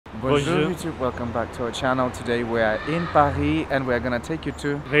Bonjour YouTube, welcome back to our channel. Today we are in Paris and we are gonna take you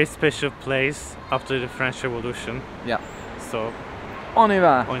to very special place after the French Revolution. Yeah. So, on y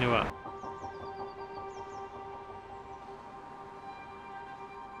va. On y va.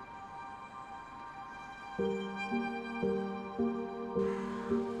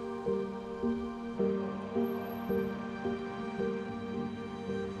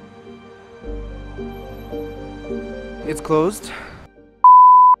 It's closed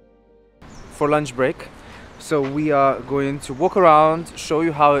for lunch break, so we are going to walk around, show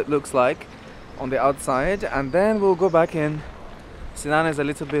you how it looks like on the outside, and then we'll go back in. Sinan is a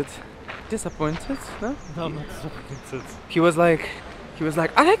little bit disappointed. No, No, I'm not disappointed. he was like,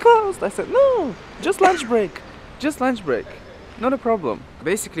 are they closed? I said no, just lunch break, just lunch break, not a problem.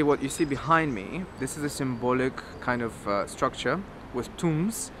 Basically what you see behind me, this is a symbolic kind of structure with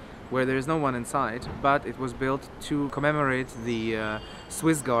tombs where there is no one inside, but it was built to commemorate the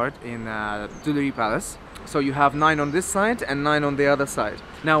Swiss Guard in Tuileries Palace. So you have 9 on this side and 9 on the other side.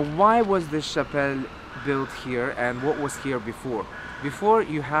 Now, why was this chapelle built here and what was here before? Before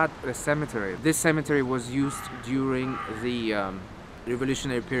you had a cemetery. This cemetery was used during the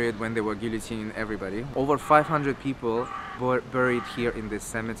revolutionary period when they were guillotining everybody. Over 500 people were buried here in this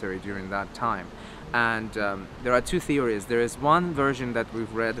cemetery during that time. And there are 2 theories. There is one version that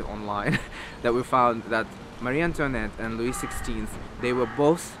we've read online that we found that Marie-Antoinette and Louis XVI, they were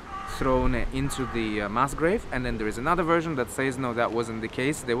both thrown into the mass grave, and then there is another version that says no, that wasn't the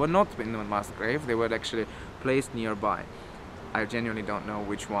case. They were not in the mass grave, they were actually placed nearby. I genuinely don't know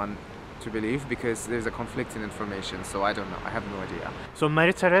which one to believe because there's a conflicting information, so I don't know, I have no idea. So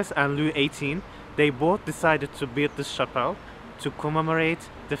Marie-Thérèse and Louis XVIII, they both decided to build this chapel to commemorate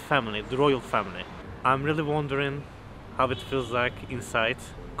the family, the royal family. I'm really wondering how it feels like inside,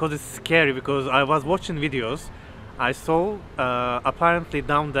 because it's scary. Because I was watching videos, I saw apparently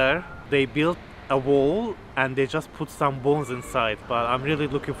down there they built a wall and they just put some bones inside, but I'm really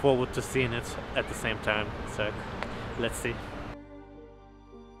looking forward to seeing it at the same time, so let's see.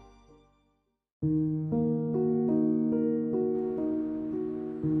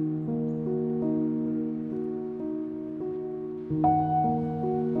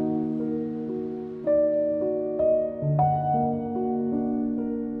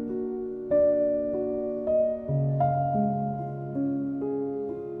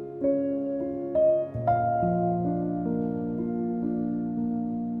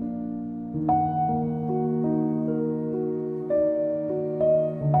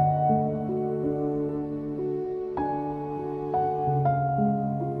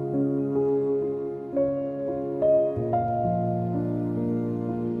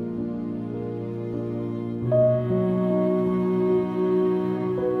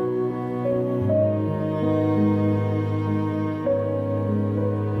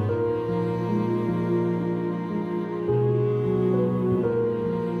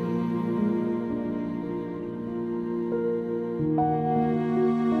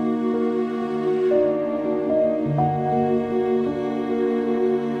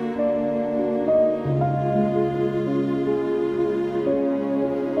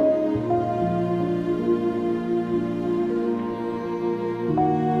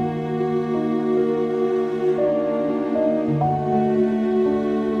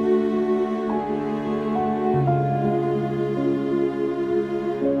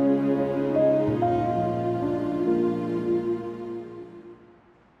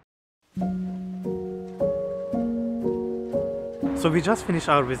 So we just finished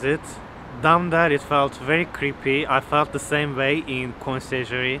our visit. Down there it felt very creepy. I felt the same way in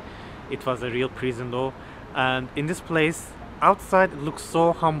conciergerie. It was a real prison though. And in this place, outside it looks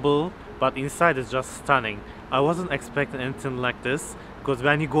so humble, but inside it's just stunning. I wasn't expecting anything like this, because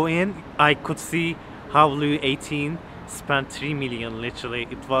when you go in, I could see how Louis XVIII spent 3 million literally.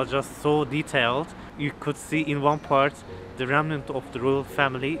 It was just so detailed. You could see in one part the remnant of the royal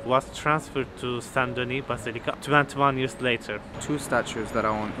family was transferred to Saint Denis Basilica 21 years later. 2 statues that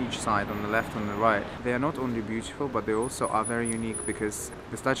are on each side, on the left and the right. They are not only beautiful, but they also are very unique, because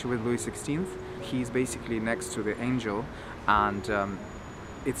the statue with Louis XVI, he's basically next to the angel, and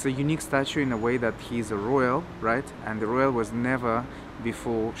it's a unique statue in a way that he's a royal, right? And the royal was never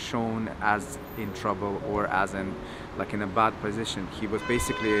before shown as in trouble or as in like in a bad position. He was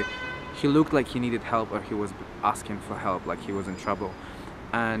basically, he looked like he needed help, or he was asking for help, like he was in trouble.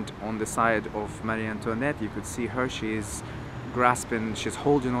 And on the side of Marie-Antoinette, you could see her, she's grasping, she's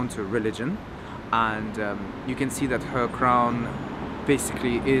holding on to religion, and you can see that her crown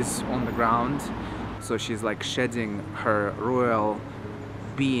basically is on the ground, so she's like shedding her royal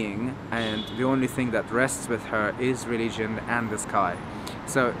being, and the only thing that rests with her is religion and the sky.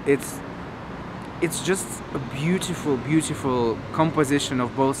 So it's just a beautiful, beautiful composition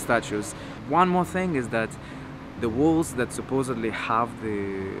of both statues. One more thing is that the walls that supposedly have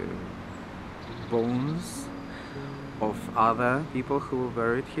the bones of other people who were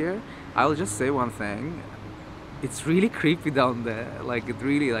buried here, I'll just say one thing. It's really creepy down there. Like, it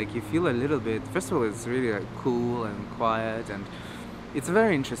really, like, you feel a little bit, first of all, it's really like cool and quiet, and it's a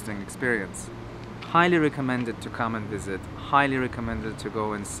very interesting experience. Highly recommended to come and visit. Highly recommended to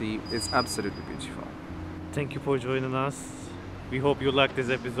go and see. It's absolutely beautiful. Thank you for joining us. We hope you liked this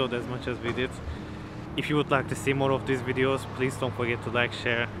episode as much as we did. If you would like to see more of these videos, please don't forget to like,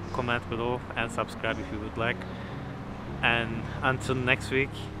 share, comment below, and subscribe if you would like. And until next week,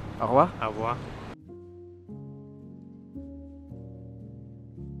 Au revoir. au revoir.